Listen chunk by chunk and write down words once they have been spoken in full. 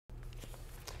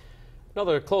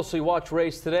Another closely watched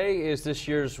race today is this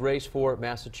year's race for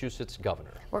Massachusetts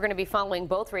governor. We're going to be following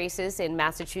both races in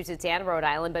Massachusetts and Rhode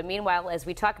Island. But meanwhile, as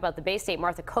we talk about the Bay State,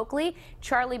 Martha Coakley,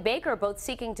 Charlie Baker, both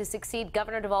seeking to succeed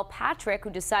Governor Deval Patrick, who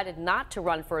decided not to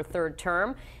run for a third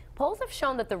term. Polls have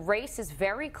shown that the race is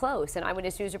very close, and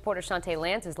Eyewitness News reporter Shantae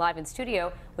Lance is live in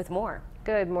studio with more.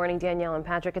 Good morning, Danielle and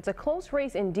Patrick. It's a close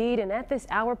race indeed, and at this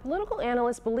hour, political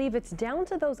analysts believe it's down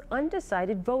to those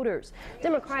undecided voters.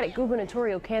 Democratic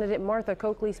gubernatorial candidate Martha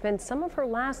Coakley spent some of her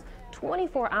last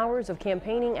 24 hours of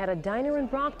campaigning at a diner in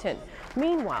Brockton.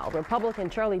 Meanwhile, Republican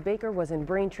Charlie Baker was in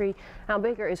Braintree. Now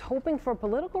Baker is hoping for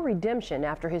political redemption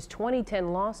after his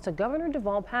 2010 loss to Governor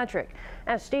Deval Patrick.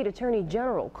 As State Attorney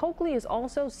General, Coakley is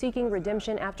also seeking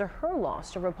redemption after her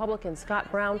loss to Republican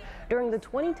Scott Brown during the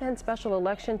 2010 special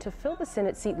election to fill the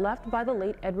Senate seat left by the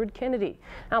late Edward Kennedy.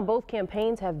 Now both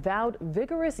campaigns have vowed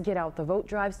vigorous get-out-the-vote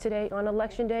drives today on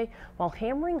Election Day while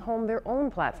hammering home their own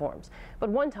platforms. But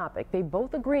one topic they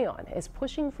both agree on is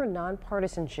pushing for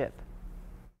nonpartisanship.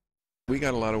 We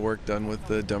got a lot of work done with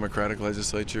the Democratic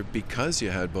legislature because you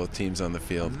had both teams on the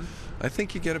field. I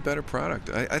think you get a better product.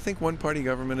 I think one-party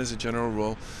government as a general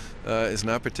rule is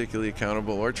not particularly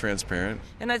accountable or transparent.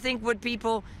 And I think what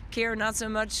people care not so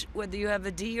much whether you have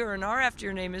a D or an R after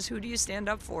your name is who do you stand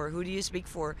up for, who do you speak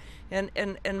for. And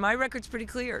my record's pretty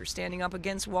clear, standing up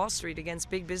against Wall Street, against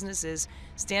big businesses,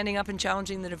 standing up and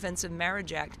challenging the Defensive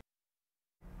Marriage Act.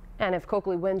 And if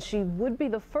Coakley wins, she would be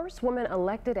the first woman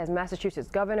elected as Massachusetts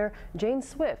governor. Jane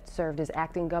Swift served as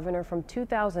acting governor from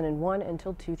 2001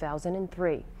 until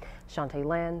 2003. Shantae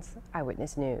Lance,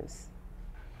 Eyewitness News.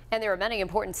 And there are many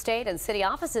important state and city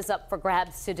offices up for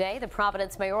grabs today. The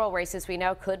Providence mayoral race, as we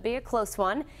know, could be a close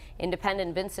one.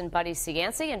 Independent Vincent Buddy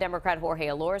Cianci and Democrat Jorge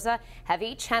Alorza have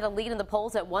each had a lead in the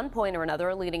polls at one point or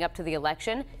another leading up to the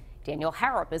election. Daniel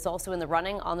Harrop is also in the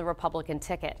running on the Republican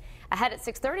ticket. Ahead at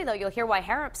 6:30, though, you'll hear why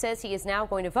Harrop says he is now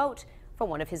going to vote for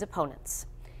one of his opponents.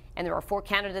 And there are four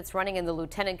candidates running in the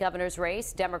lieutenant governor's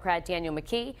race: Democrat Daniel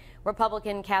McKee,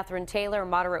 Republican Catherine Taylor,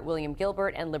 moderate William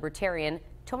Gilbert, and Libertarian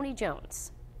Tony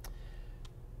Jones.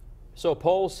 So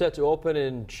polls set to open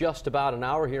in just about an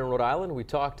hour here in Rhode Island. We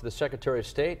talked to the Secretary of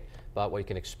State about what you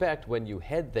can expect when you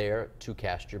head there to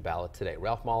cast your ballot today.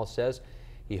 Ralph Malles says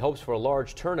he hopes for a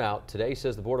large turnout today. He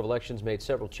says the Board of Elections made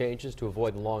several changes to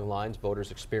avoid the long lines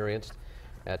voters experienced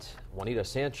at Juanita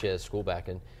Sanchez School back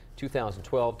in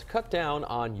 2012. To cut down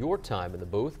on your time in the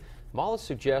booth, Malles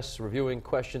suggests reviewing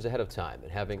questions ahead of time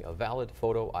and having a valid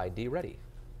photo ID ready.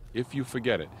 If you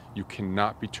forget it, you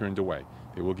cannot be turned away.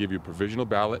 They will give you a provisional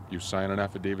ballot. You sign an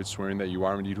affidavit swearing that you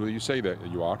are indeed who you say that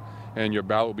you are, and your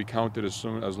ballot will be counted as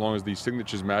long as the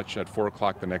signatures match at 4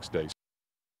 o'clock the next day.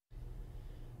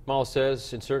 Malles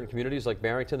says in certain communities like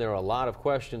Barrington, there are a lot of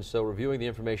questions, so reviewing the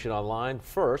information online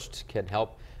first can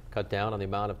help cut down on the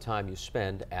amount of time you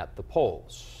spend at the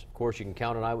polls. Of course, you can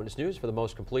count on Eyewitness News for the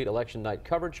most complete election night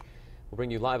coverage. We'll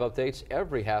bring you live updates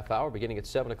every half hour beginning at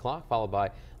 7 o'clock, followed by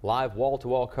live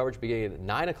wall-to-wall coverage beginning at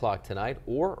 9 o'clock tonight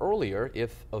or earlier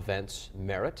if events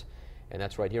merit. And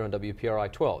that's right here on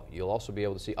WPRI 12. You'll also be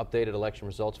able to see updated election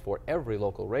results for every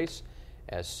local race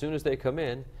as soon as they come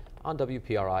in on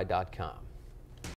WPRI.com.